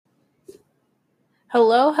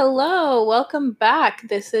Hello, hello. Welcome back.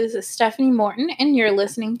 This is Stephanie Morton, and you're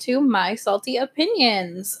listening to My Salty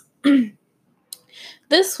Opinions.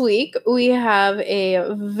 This week, we have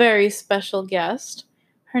a very special guest.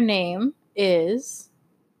 Her name is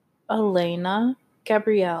Alaina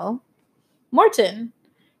Gabrielle Morton.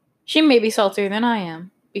 She may be saltier than I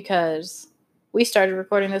am because we started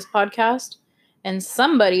recording this podcast and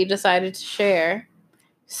somebody decided to share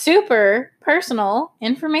super personal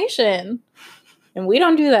information. And we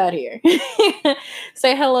don't do that here.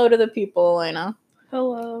 Say hello to the people, Alaina.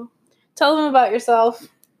 Hello. Tell them about yourself.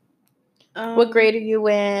 What grade are you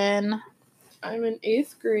in? I'm in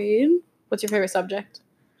 8th grade. What's your favorite subject?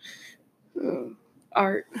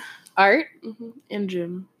 Art. Art? Mm-hmm. And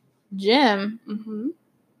gym. Gym? Mm-hmm.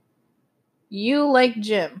 You like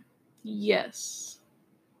gym? Yes.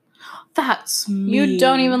 That's me. You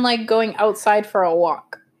don't even like going outside for a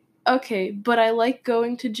walk. Okay, but I like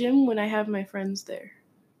going to gym when I have my friends there.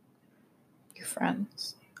 Your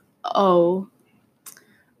friends? Oh.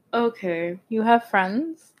 Okay. You have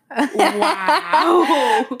friends?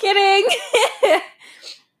 Wow. Kidding.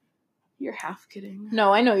 You're half kidding.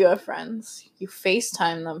 No, I know you have friends. You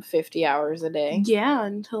FaceTime them 50 hours a day. Yeah,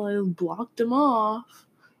 until I blocked them off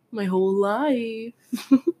my whole life.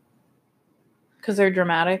 Because they're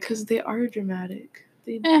dramatic? Because they are dramatic.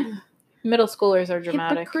 Middle schoolers are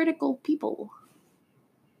dramatic. Hypocritical people.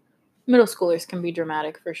 Middle schoolers can be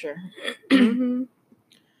dramatic for sure. Mm-hmm.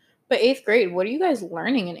 But 8th grade, what are you guys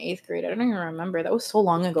learning in 8th grade? I don't even remember. That was so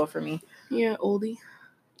long ago for me. Yeah, oldie.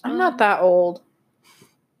 I'm not that old.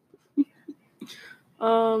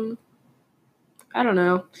 I don't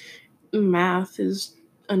know. Math is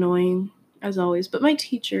annoying, as always. But my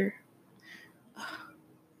teacher,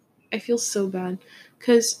 I feel so bad.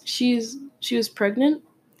 Because she was pregnant,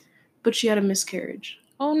 but she had a miscarriage.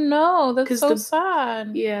 Oh no, that's so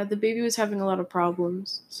sad. Yeah, the baby was having a lot of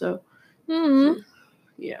problems. So,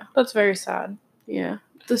 yeah. That's very sad. Yeah.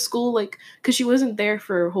 The school, because she wasn't there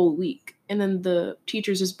for a whole week. And then the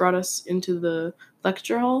teachers just brought us into the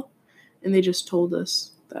lecture hall. And they just told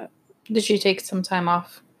us that. Did she take some time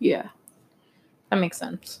off? Yeah. That makes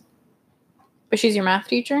sense. But she's your math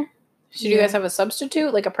teacher? So do you guys have a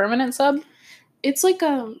substitute, like a permanent sub? It's like,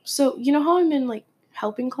 so you know how I'm in,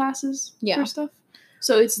 helping classes for stuff?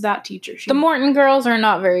 So it's that teacher. The Morton girls are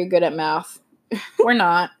not very good at math. We're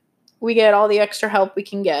not. We get all the extra help we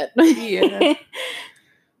can get. Yeah.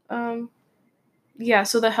 Yeah,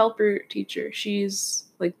 so the helper teacher, she was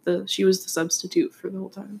the substitute for the whole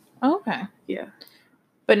time. Okay. Yeah.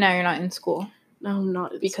 But now you're not in school. No, I'm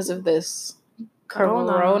not because of this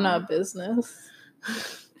corona business.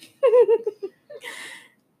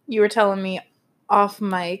 You were telling me off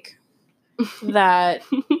mic that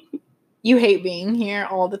you hate being here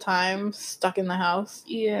all the time, stuck in the house.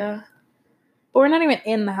 Yeah. But we're not even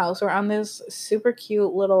in the house. We're on this super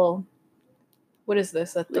cute little, what is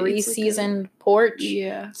this, a 3-season porch?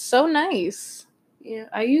 Yeah. So nice. Yeah,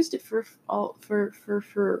 I used it for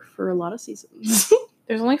a lot of seasons.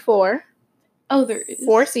 There's only 4. Oh, there is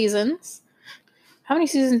 4 seasons. How many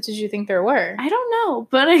seasons did you think there were? I don't know,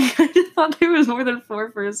 but I kind of thought there was more than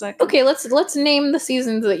 4 for a second. Okay, let's name the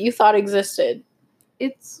seasons that you thought existed.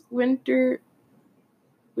 It's winter.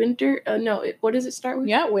 No. What does it start with?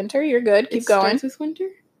 Yeah, winter. You're good. Keep going. It starts with winter.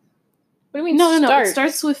 What do you mean? No. It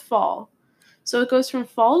starts with fall. So it goes from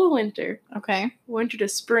fall to winter. Okay. Winter to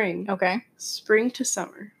spring. Okay. Spring to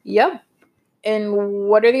summer. Yep. And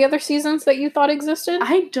what are the other seasons that you thought existed?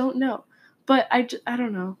 I don't know. But I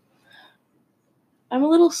don't know. I'm a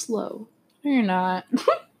little slow. No, you're not.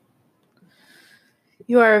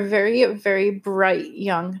 You are a very, very bright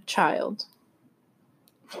young child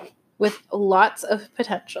with lots of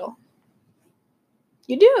potential.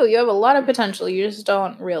 You do. You have a lot of potential. You just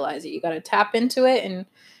don't realize it. You got to tap into it and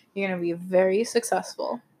you're going to be very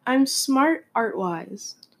successful. I'm smart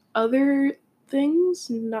art-wise. Other things,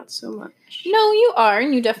 not so much. No, you are,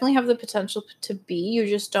 and you definitely have the potential to be. You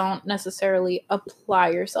just don't necessarily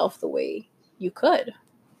apply yourself the way you could.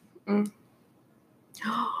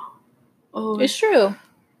 Oh, it's true.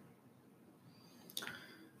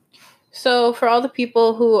 So for all the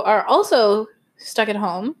people who are also stuck at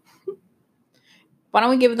home, why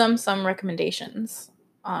don't we give them some recommendations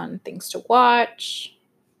on things to watch,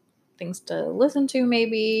 things to listen to,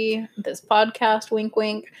 maybe this podcast, wink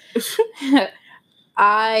wink.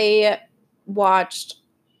 I watched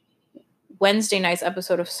Wednesday night's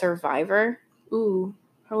episode of Survivor. Ooh,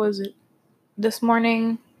 how was it? This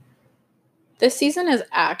morning. This season is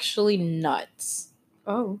actually nuts.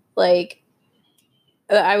 Oh.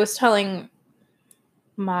 I was telling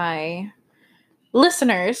my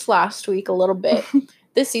listeners last week a little bit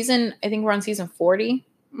This season, I think we're on season 40.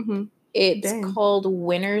 Mm-hmm. It's Dang. called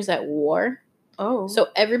Winners at War. Oh. So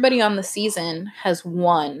everybody on the season has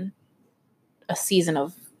won a season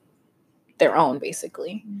of their own,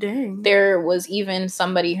 basically. Dang. There was even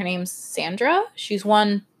somebody, her name's Sandra. She's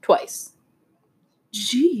won twice.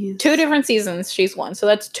 Jeez. 2 different seasons she's won. So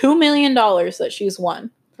that's $2 million that she's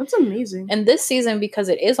won. That's amazing. And this season, because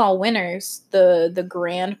it is all winners, the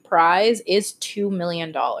grand prize is $2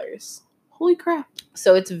 million. Holy crap.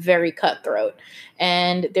 So it's very cutthroat.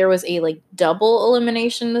 And there was a like double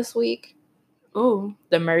elimination this week. Oh.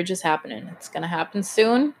 The merge is happening. It's going to happen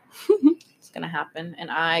soon. It's going to happen. And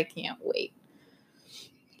I can't wait.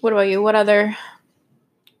 What about you? What other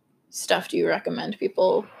stuff do you recommend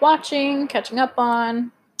people watching, catching up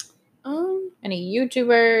on? Any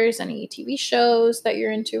YouTubers, any TV shows that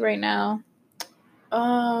you're into right now?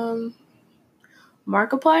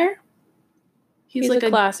 Markiplier. He's like a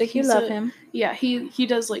classic. You love him. Yeah, he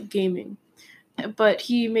does like gaming. But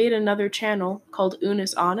he made another channel called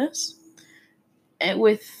Unis Honest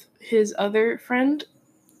with his other friend.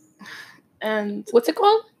 And what's it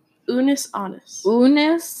called? Unis Honest.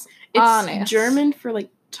 Unis Honest. It's German for like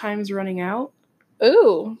time's running out.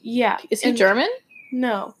 Ooh. Yeah. Is he German?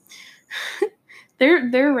 No.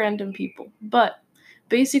 They're random people. But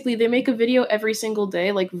basically they make a video every single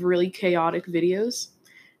day, like really chaotic videos.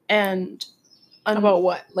 And about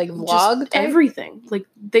what? Like vlog type? Everything. Like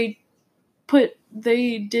they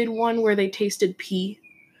did one where they tasted pee.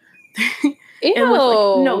 Ew, and with,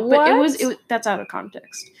 like, no, but what? it was that's out of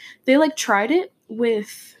context. They like tried it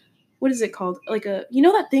with, what is it called? Like a, you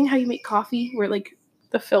know that thing how you make coffee where like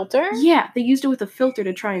the filter? Yeah, they used it with a filter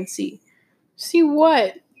to try and see. See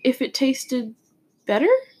what? If it tasted better?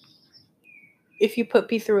 If you put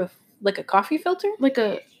pee through a coffee filter?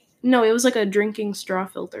 No, it was like a drinking straw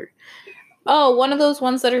filter. Oh, one of those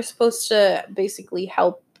ones that are supposed to basically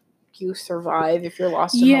help you survive if you're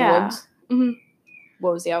lost in the woods. Mm-hmm.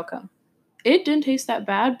 What was the outcome? It didn't taste that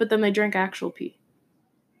bad, but then they drank actual pee.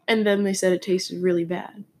 And then they said it tasted really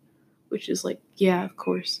bad. Which is like, yeah, of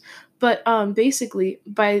course. But basically,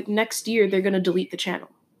 by next year, they're going to delete the channel.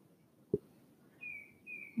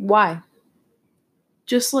 Why?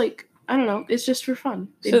 Just like, I don't know. It's just for fun.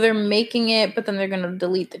 So they're making it, but then they're going to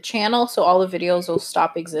delete the channel, so all the videos will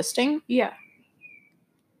stop existing? Yeah.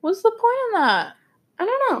 What's the point in that? I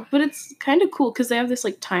don't know. But it's kind of cool because they have this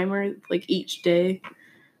like timer like each day.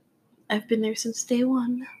 I've been there since day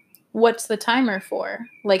one. What's the timer for?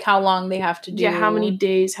 Like how long they have to do? Yeah, how many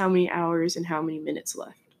days, how many hours, and how many minutes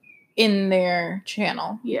left. In their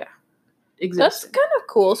channel. Yeah. Exactly. That's kind of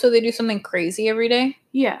cool. So they do something crazy every day?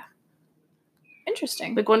 Yeah.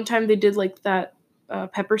 Interesting. Like one time they did like that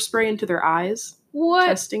pepper spray into their eyes. What?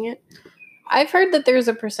 Testing it. I've heard that there's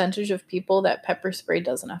a percentage of people that pepper spray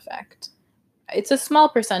doesn't affect. It's a small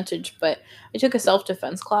percentage, but I took a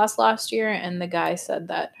self-defense class last year, and the guy said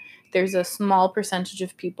that there's a small percentage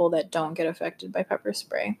of people that don't get affected by pepper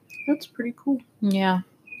spray. That's pretty cool. Yeah.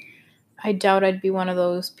 I doubt I'd be one of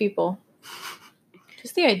those people.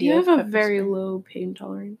 Just the idea of You have a very low pain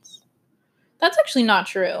tolerance. That's actually not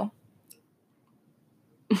true.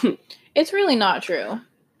 It's really not true.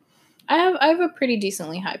 I have a pretty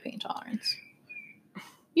decently high pain tolerance.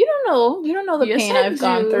 You don't know the pain I've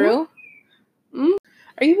gone through. Mm.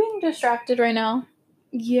 Are you being distracted right now?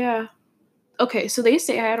 Yeah. Okay, so they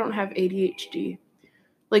say I don't have ADHD.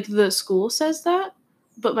 Like, the school says that,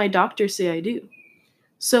 but my doctors say I do.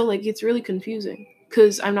 So, like, it's really confusing,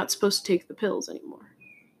 because I'm not supposed to take the pills anymore.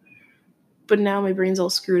 But now my brain's all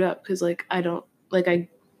screwed up, because, like, I don't, like,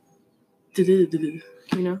 you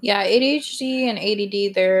know? Yeah, ADHD and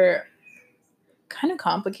ADD, they're kind of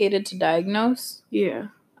complicated to diagnose. Yeah.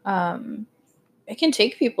 It can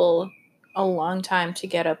take people a long time to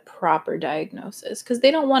get a proper diagnosis because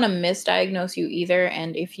they don't want to misdiagnose you either.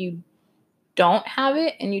 And if you don't have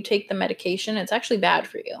it and you take the medication, it's actually bad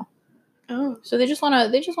for you. Oh. So they just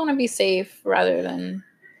want to be safe rather than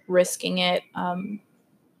risking it. I'm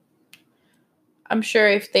sure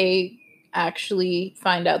if they actually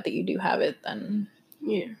find out that you do have it, then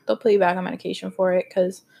they'll put you back on medication for it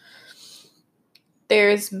because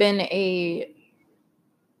there's been a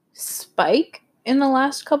spike in the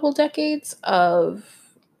last couple decades of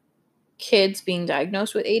kids being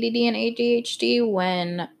diagnosed with ADD and ADHD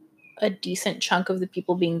when a decent chunk of the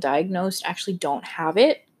people being diagnosed actually don't have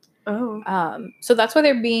it. Oh. So that's why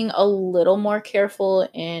they're being a little more careful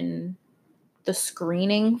in the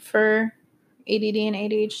screening for ADD and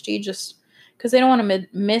ADHD just because they don't want to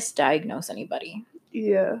misdiagnose anybody.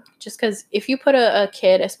 Yeah. Just because if you put a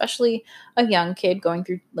kid, especially a young kid going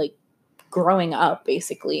through, like, growing up,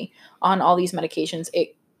 basically, on all these medications,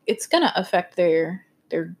 it's going to affect their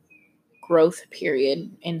their growth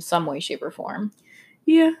period in some way, shape, or form.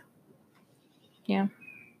 Yeah. Yeah.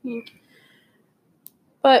 Yeah.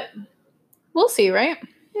 But we'll see, right?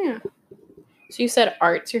 Yeah. So you said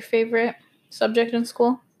art's your favorite subject in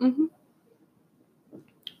school? Mm-hmm.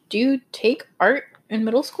 Do you take art in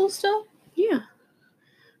middle school still? Yeah.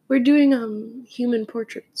 We're doing human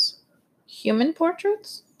portraits. Human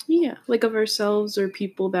portraits? Yeah, like of ourselves or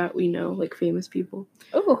people that we know, like famous people.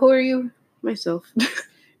 Oh, who are you Myself.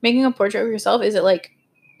 making a portrait of yourself? Is it like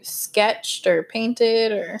sketched or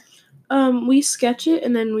painted or? We sketch it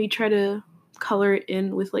and then we try to color it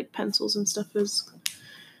in with like pencils and stuff as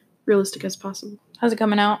realistic as possible. How's it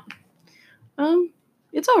coming out?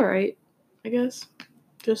 It's all right, I guess.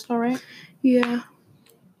 Just all right. Yeah.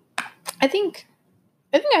 I think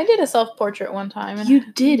I did a self-portrait one time.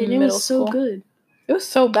 You did, and it was so good. It was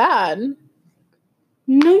so bad.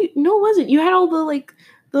 No, it wasn't. You had all the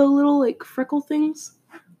little like freckle things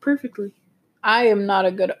perfectly. I am not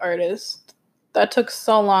a good artist. That took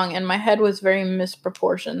so long, and my head was very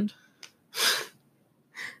misproportioned.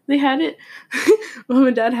 They had it. Mom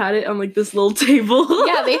and Dad had it on like this little table.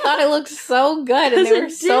 Yeah, they thought it looked so good, and they were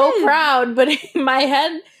so proud. But my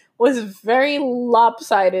head was very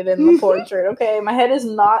lopsided in the portrait. Okay, my head is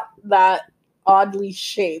not that oddly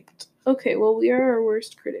shaped. Okay, well, we are our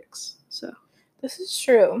worst critics, so this is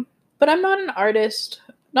true. But I'm not an artist.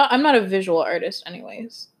 I'm not a visual artist,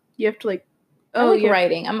 anyways. You have to like. I like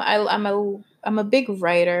writing. I'm a big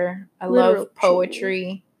writer. I love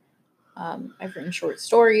poetry. I've written short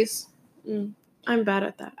stories. I'm bad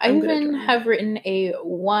at that. I even have written a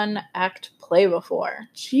 1-act play before.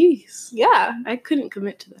 Jeez. Yeah. I couldn't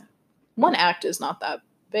commit to that. 1 act is not that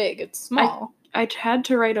big. It's small. I had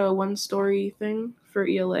to write a 1-story thing for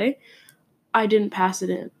ELA. I didn't pass it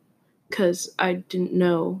in because I didn't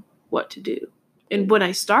know what to do. And when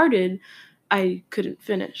I started, I couldn't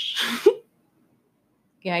finish.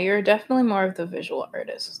 Yeah, you're definitely more of the visual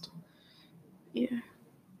artist. Yeah.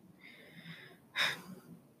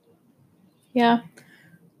 Yeah.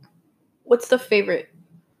 What's the favorite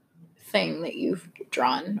thing that you've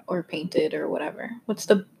drawn or painted or whatever? What's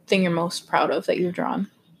the thing you're most proud of that you've drawn?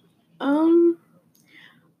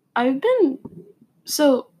 I've been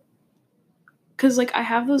because like I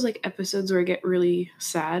have those like episodes where I get really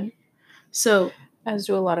sad. So as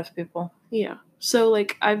do a lot of people. Yeah. So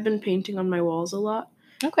like I've been painting on my walls a lot.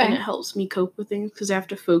 Okay. And it helps me cope with things because I have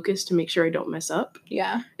to focus to make sure I don't mess up.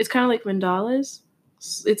 Yeah. It's kind of like mandalas.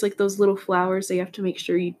 It's like those little flowers that you have to make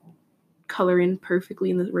sure you color in perfectly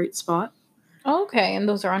in the right spot. Okay, and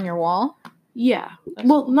those are on your wall? Yeah.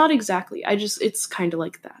 Well, not exactly. It's kind of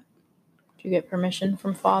like that. Do you get permission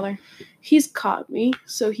from Father? He's caught me,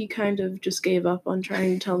 so he kind of just gave up on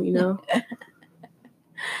trying to tell me no.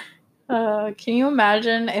 Can you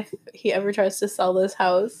imagine if he ever tries to sell this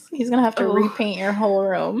house? He's going to have to repaint your whole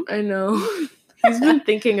room. I know. He's been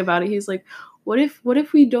thinking about it. He's like, what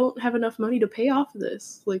if we don't have enough money to pay off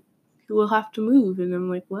this? Like, we'll have to move. And I'm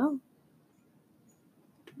like, well,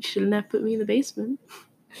 you shouldn't have put me in the basement.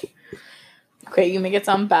 Okay, you make it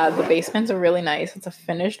sound bad. The basement's really nice. It's a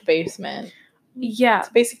finished basement. Yeah. It's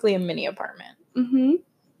basically a mini apartment. Mm-hmm.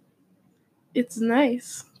 It's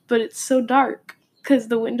nice, but it's so dark because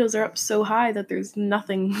the windows are up so high that there's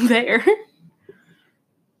nothing there.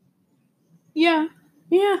 Yeah.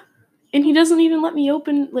 Yeah. And he doesn't even let me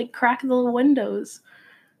crack the windows.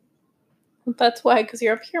 That's why, because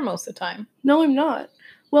you're up here most of the time. No, I'm not.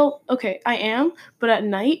 Well, okay, I am, but at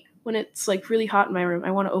night, when it's, really hot in my room,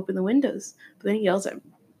 I want to open the windows. But then he yells at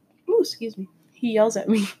me. Ooh, excuse me. He yells at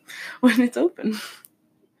me when it's open.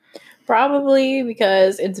 Probably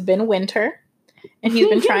because it's been winter, and he's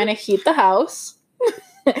been trying to heat the house.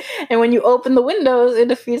 And when you open the windows, it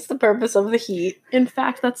defeats the purpose of the heat. In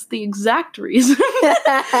fact, that's the exact reason.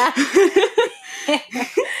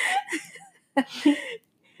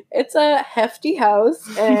 It's a hefty house,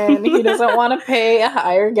 and he doesn't want to pay a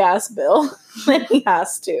higher gas bill than he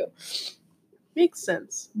has to. Makes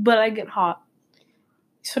sense. But I get hot.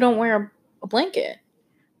 So don't wear a blanket.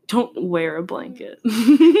 Don't wear a blanket.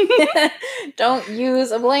 Don't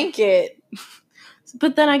use a blanket.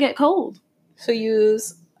 But then I get cold. So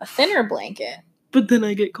use a thinner blanket. But then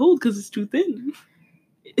I get cold because it's too thin.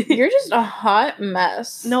 You're just a hot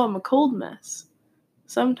mess. No, I'm a cold mess.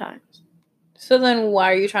 Sometimes. So then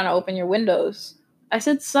why are you trying to open your windows? I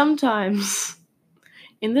said sometimes.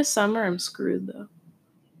 In the summer, I'm screwed, though.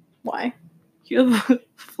 Why? You have a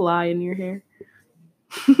fly in your hair.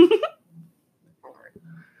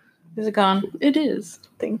 Is it gone? It is.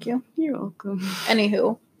 Thank you. You're welcome.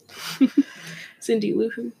 Anywho. Cindy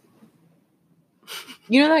Lou Who.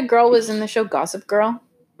 You know that girl was in the show Gossip Girl?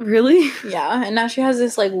 Really? Yeah, and now she has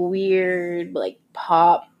this like weird like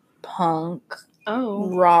pop punk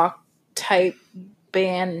rock type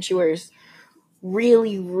band, and she wears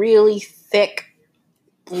really, really thick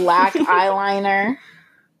black eyeliner.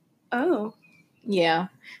 Oh. Yeah.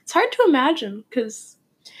 It's hard to imagine because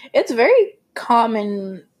it's very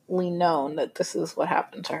commonly known that this is what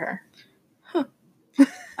happened to her. Huh.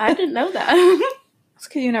 I didn't know that. It's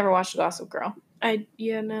because you never watched Gossip Girl.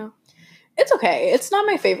 No. It's okay. It's not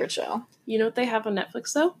my favorite show. You know what they have on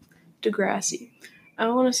Netflix, though? Degrassi. I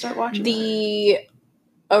want to start watching the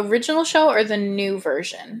original show or the new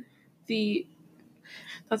version?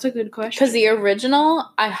 That's a good question. Because the original,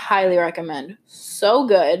 I highly recommend. So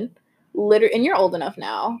good. And you're old enough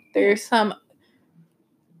now. There's some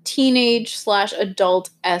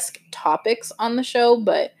teenage/adult-esque topics on the show,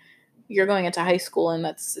 but you're going into high school, and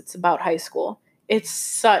it's about high school. It's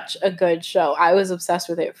such a good show. I was obsessed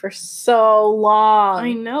with it for so long.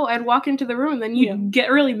 I know. I'd walk into the room and then you'd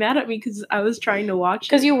get really mad at me because I was trying to watch it.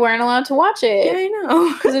 Because you weren't allowed to watch it. Yeah, I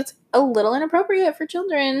know. Because it's a little inappropriate for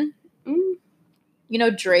children. Mm. You know,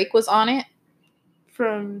 Drake was on it.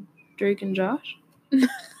 From Drake and Josh?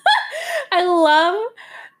 I love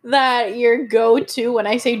that your go-to when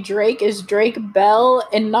I say Drake is Drake Bell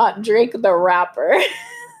and not Drake the rapper.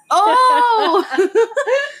 Oh!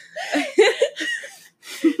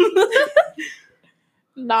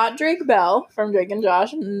 Not Drake Bell from Drake and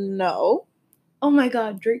Josh. No. Oh my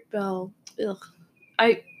god, Drake Bell. Ugh.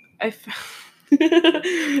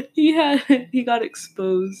 He got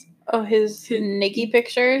exposed. Oh, his Nikki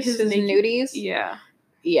pictures? His nudies? Yeah.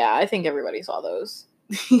 Yeah, I think everybody saw those.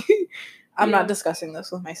 I'm not discussing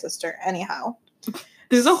this with my sister. Anyhow.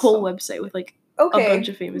 There's a whole website with like a bunch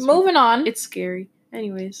of famous people. Moving on. It's scary.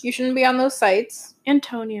 Anyways. You shouldn't be on those sites.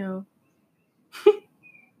 Antonio.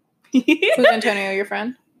 Who's Antonio, your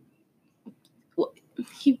friend? Well,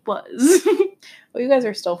 he was. Well, you guys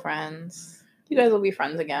are still friends. You guys will be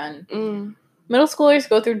friends again. Mm. Middle schoolers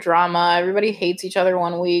go through drama. Everybody hates each other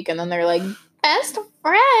one week, and then they're like, best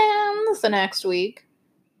friends the next week.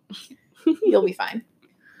 You'll be fine.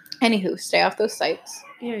 Anywho, stay off those sites.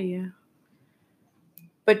 Yeah.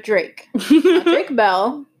 But Drake. Not Drake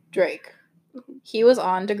Bell. Drake. He was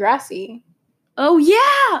on Degrassi. Oh,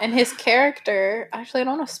 yeah! And his character... Actually, I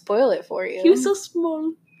don't want to spoil it for you. He was so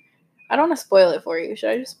small. I don't want to spoil it for you. Should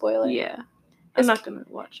I just spoil it? Yeah. I'm not going to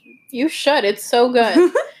watch it. You should. It's so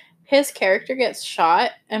good. His character gets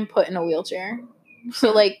shot and put in a wheelchair.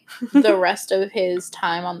 So, like, the rest of his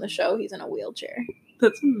time on the show, he's in a wheelchair.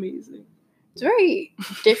 That's amazing. It's very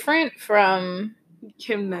different from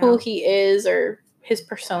him now. Who he is or his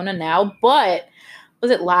persona now. But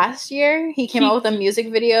was it last year? He came out with a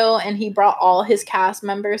music video and he brought all his cast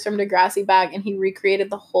members from Degrassi back and he recreated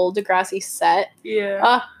the whole Degrassi set.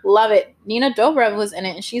 Yeah. Love it. Nina Dobrev was in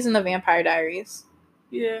it and she's in the Vampire Diaries.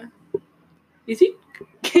 Yeah. Is he?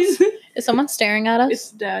 Is someone staring at us?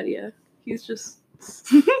 It's Dad, yeah. He's just...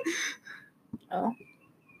 Oh.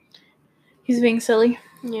 He's being silly.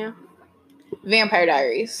 Yeah. Vampire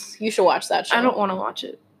Diaries. You should watch that show. I don't want to watch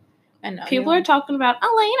it. I know. People are talking about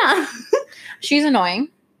Alaina. She's annoying.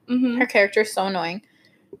 Mm-hmm. Her character is so annoying.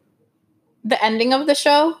 The ending of the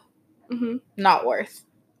show, not worth.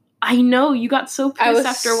 I know. You got so pissed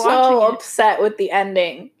after watching it. I was so upset with the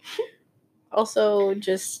ending. Also,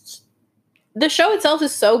 just... The show itself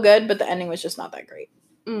is so good, but the ending was just not that great.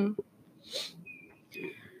 Mm.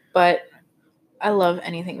 But I love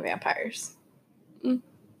anything vampires.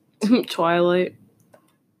 Twilight.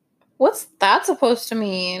 What's that supposed to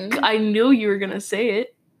mean? I knew you were going to say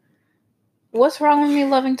it. What's wrong with me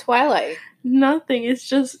loving Twilight? Nothing. It's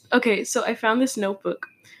just... Okay, so I found this notebook,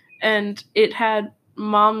 and it had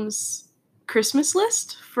Mom's Christmas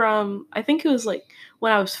list from... I think it was, like,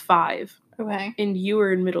 when I was 5. Okay. And you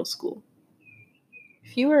were in middle school.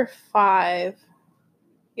 If you were 5...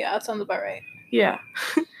 Yeah, that sounds about right. Yeah.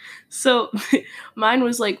 So, mine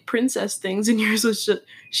was, like, princess things, and yours was just...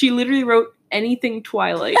 She literally wrote anything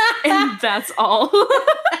Twilight, and that's all.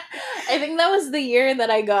 I think that was the year that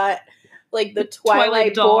I got... like the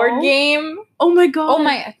Twilight board game. Oh my god. Oh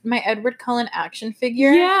my Edward Cullen action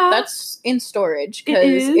figure. Yeah. That's in storage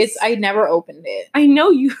because I never opened it. I know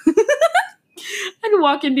you. I'd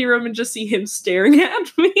walk into your room and just see him staring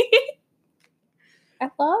at me. I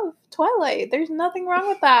love Twilight. There's nothing wrong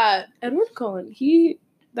with that. Edward Cullen,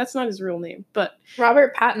 that's not his real name, but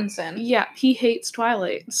Robert Pattinson. Yeah, he hates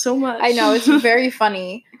Twilight so much. I know, it's very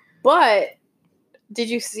funny. But did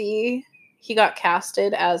you see he got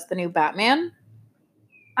casted as the new Batman?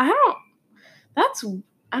 I don't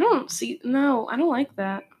like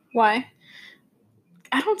that. Why?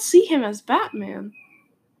 I don't see him as Batman.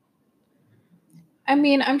 I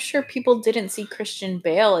mean, I'm sure people didn't see Christian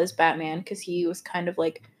Bale as Batman because he was kind of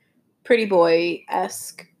like pretty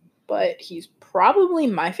boy-esque, but he's probably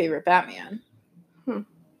my favorite Batman.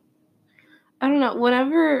 I don't know.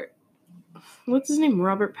 Whenever, what's his name?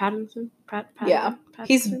 Robert Pattinson. Yeah, Pattinson?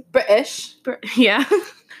 he's British. Yeah.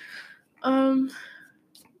 You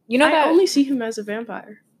know I that only see him as a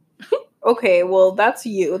vampire. Okay, well, that's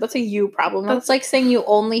you. That's a you problem. That's like saying you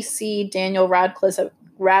only see Daniel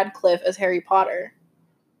Radcliffe as Harry Potter.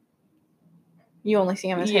 You only see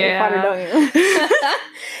him as Harry Potter, don't you?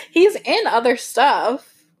 He's in other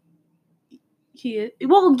stuff. He is.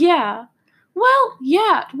 Well, yeah. Well,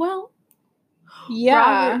 yeah. Well,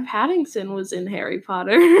 yeah. Robert Pattinson was in Harry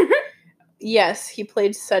Potter. Yes, he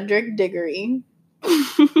played Cedric Diggory.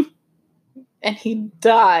 And he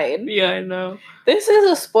died. Yeah, I know. This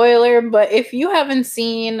is a spoiler, but if you haven't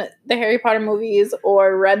seen the Harry Potter movies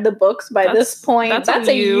or read the books by this point, that's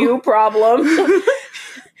a you problem.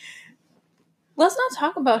 Let's not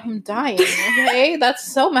talk about him dying, okay?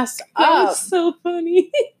 That's so messed up. That was so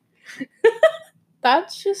funny.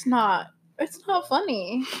 That's just not... It's not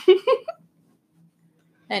funny.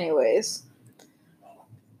 Anyways.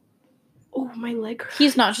 Oh, my leg hurts.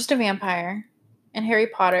 He's not just a vampire. In Harry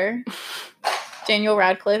Potter, Daniel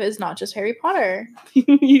Radcliffe is not just Harry Potter.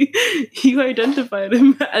 You identified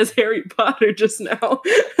him as Harry Potter just now.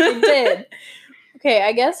 I did. Okay,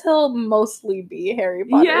 I guess he'll mostly be Harry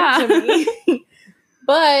Potter to me.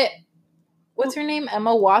 But what's her name?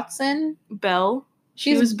 Emma Watson? Belle.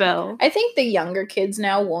 She was Belle. I think the younger kids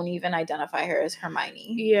now won't even identify her as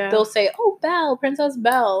Hermione. Yeah. They'll say, "Oh, Belle, Princess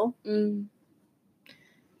Belle."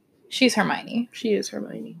 She's Hermione. She is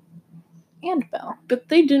Hermione. And Belle. But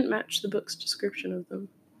they didn't match the book's description of them.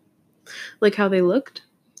 Like how they looked.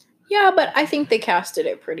 Yeah, but I think they casted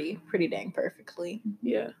it pretty dang perfectly.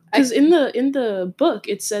 Yeah. Because in the book,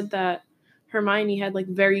 it said that Hermione had like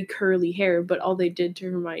very curly hair, but all they did to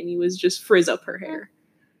Hermione was just frizz up her hair.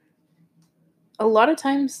 A lot of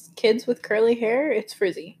times, kids with curly hair, it's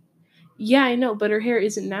frizzy. Yeah, I know, but her hair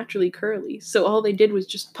isn't naturally curly, so all they did was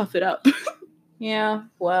just puff it up. Yeah,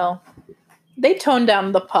 well, they toned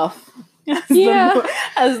down the puff as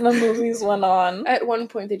the movies went on. At one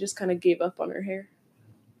point, they just kind of gave up on her hair.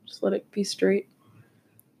 Just let it be straight.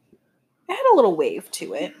 It had a little wave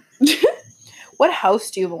to it. What house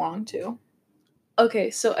do you belong to? Okay,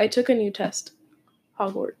 so I took a new test.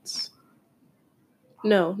 Hogwarts.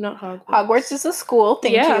 No, not Hogwarts. Hogwarts is a school,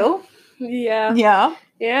 thank you. Yeah. Yeah?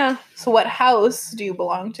 Yeah. So what house do you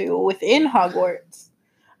belong to within Hogwarts?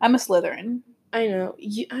 I'm a Slytherin. I know.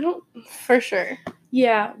 I don't... For sure.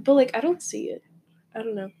 Yeah, but, like, I don't see it. I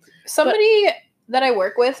don't know. Somebody that I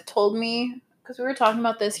work with told me, because we were talking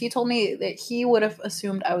about this, he told me that he would have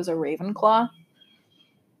assumed I was a Ravenclaw.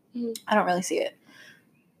 Mm-hmm. I don't really see it.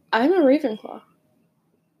 I'm a Ravenclaw.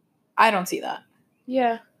 I don't see that.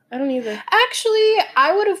 Yeah, I don't either. Actually,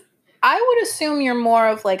 I would assume you're more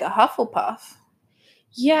of like a Hufflepuff.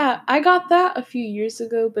 Yeah, I got that a few years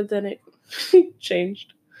ago, but then it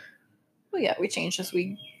changed. Well, yeah, we change as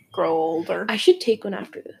we grow older. I should take one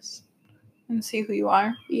after this. And see who you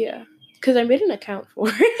are. Yeah, because I made an account for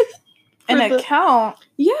it. Account?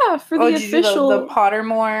 Yeah, for the official... the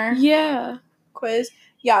Pottermore quiz?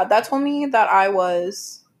 Yeah, that told me that I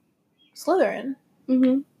was Slytherin.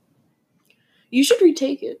 Mm-hmm. You should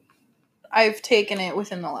retake it. I've taken it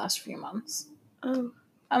within the last few months. Oh.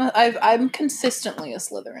 I'm consistently a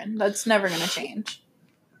Slytherin. That's never going to change.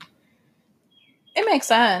 It makes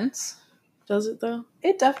sense. Does it, though?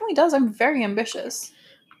 It definitely does. I'm very ambitious.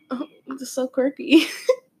 Oh, that's so quirky.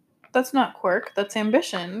 That's not quirk. That's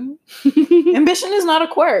ambition. Ambition is not a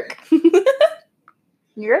quirk.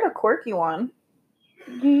 You're the quirky one.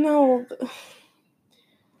 No.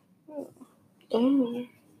 Oh.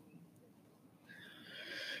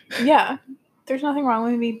 Yeah. There's nothing wrong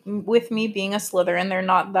with me being a Slytherin. They're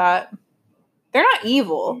not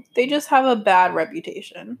evil. They just have a bad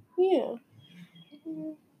reputation. Yeah.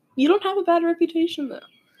 You don't have a bad reputation, though.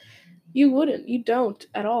 You wouldn't. You don't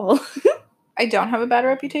at all. I don't have a bad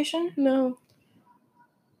reputation? No.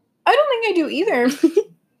 I don't think I do either.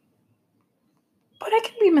 But I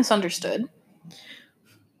can be misunderstood.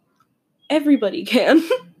 Everybody can.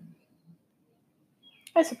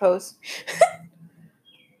 I suppose.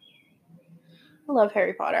 I love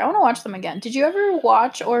Harry Potter. I want to watch them again. Did you ever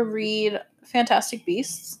watch or read Fantastic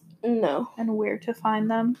Beasts? No. And Where to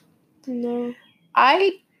Find Them? No.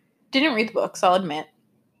 I didn't read the books, I'll admit.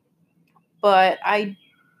 But I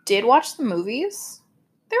did watch the movies.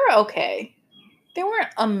 They were okay. They weren't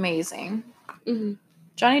amazing. Mm-hmm.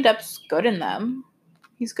 Johnny Depp's good in them.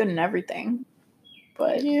 He's good in everything.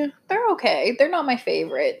 But yeah, they're okay. They're not my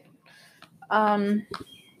favorite. I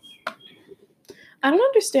don't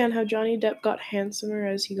understand how Johnny Depp got handsomer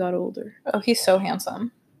as he got older. Oh, he's so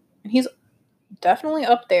handsome. And he's definitely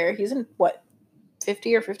up there. He's in, what,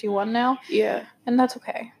 50 or 51 now? Yeah. And that's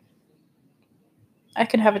okay. I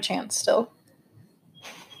can have a chance still.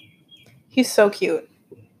 He's so cute.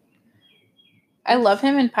 I love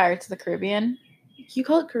him in Pirates of the Caribbean. You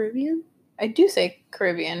call it Caribbean? I do say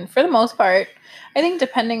Caribbean for the most part. I think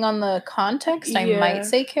depending on the context, I might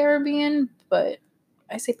say Caribbean, but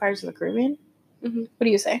I say Pirates of the Caribbean. Mm-hmm. What do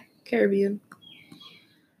you say? Caribbean.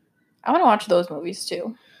 I want to watch those movies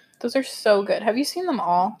too. Those are so good. Have you seen them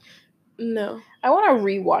all? No. I want to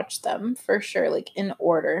rewatch them for sure, like in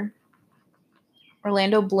order.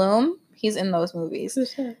 Orlando Bloom, he's in those movies.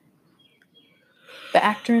 Who's that? The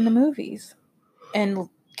actor in the movies. And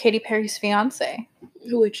Katy Perry's fiance.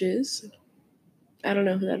 Which is? I don't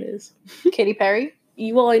know who that is. Katy Perry?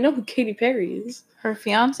 Well, I know who Katy Perry is. Her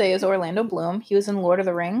fiance is Orlando Bloom. He was in Lord of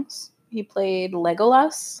the Rings. He played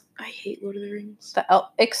Legolas. I hate Lord of the Rings.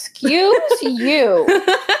 Excuse you.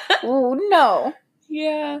 Ooh, no.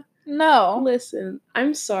 Yeah. No. Listen,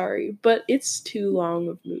 I'm sorry, but it's too long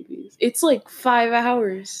of movies. It's like 5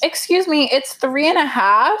 hours. Excuse me, it's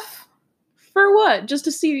 3.5? For what? Just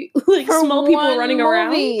to see like small people running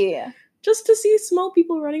around? Just to see small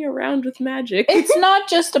people running around with magic. It's not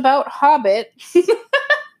just about hobbits.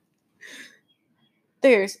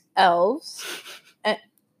 There's elves. And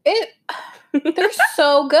they're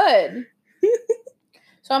so good.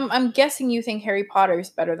 So I'm guessing you think Harry Potter is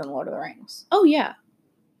better than Lord of the Rings. Oh, yeah.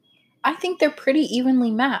 I think they're pretty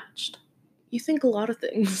evenly matched. You think a lot of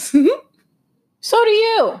things. So do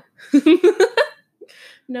you.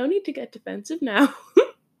 No need to get defensive now.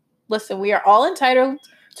 Listen, we are all entitled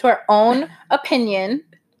to our own opinion,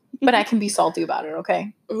 but I can be salty about it,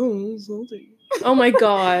 okay? Oh, salty. Oh my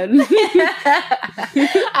god.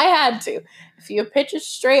 I had to. If you pitch it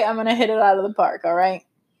straight, I'm going to hit it out of the park, all right?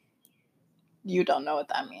 You don't know what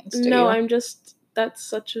that means, do No, you? that's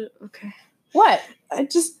such a... Okay. What? I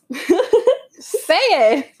just... Say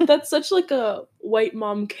it. That's such like a white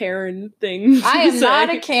mom Karen thing. I am not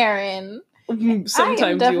a Karen. Sometimes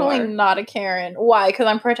I am definitely you are. not a Karen. Why? Because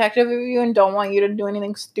I'm protective of you and don't want you to do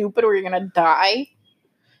anything stupid or you're going to die?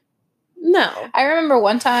 No. I remember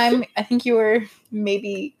one time, I think you were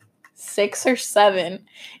maybe 6 or 7,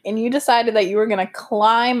 and you decided that you were going to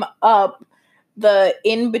climb up the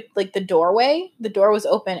doorway. The door was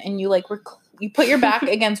open, and you you put your back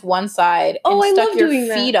against one side and stuck your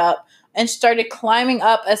feet up and started climbing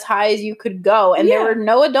up as high as you could go. And there were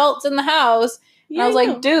no adults in the house. And I was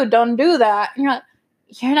like, dude, don't do that. And you're like,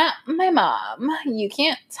 you're not my mom. You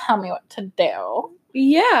can't tell me what to do.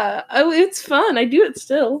 Yeah. Oh, it's fun. I do it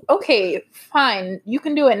still. Okay, fine. You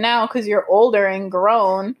can do it now because you're older and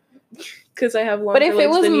grown. Because I have longer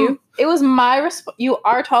legs than you. It was my you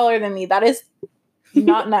are taller than me. That is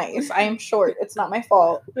not nice. I am short. It's not my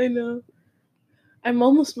fault. I know. I'm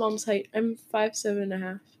almost mom's height. I'm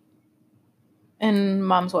 5'7.5". And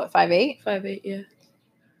mom's what, 5'8"? 5'8", yeah.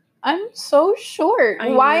 I'm so short.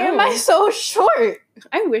 Why am I so short?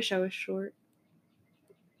 I wish I was short.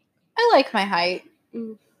 I like my height.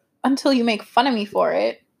 Until you make fun of me for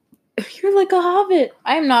it. You're like a hobbit.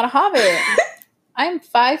 I am not a hobbit. I'm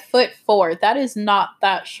 5'4". That is not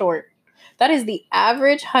that short. That is the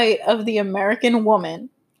average height of the American woman.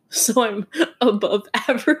 So I'm above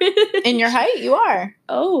average. In your height, you are.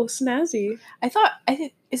 Oh, snazzy. I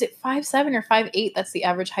think, is it 5'7" or 5'8"? That's the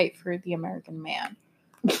average height for the American man.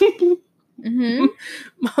 Mm-hmm.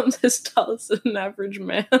 Mom's as tall as an average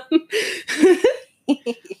man.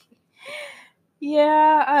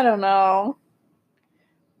 Yeah, I don't know.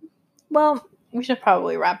 Well, we should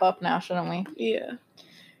probably wrap up now, shouldn't we? Yeah.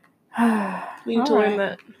 We need to learn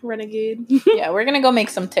that renegade. Yeah, we're going to go make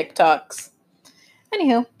some TikToks.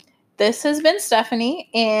 Anywho, this has been Stephanie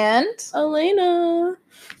and Alaina.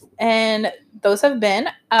 And those have been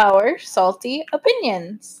our salty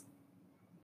opinions.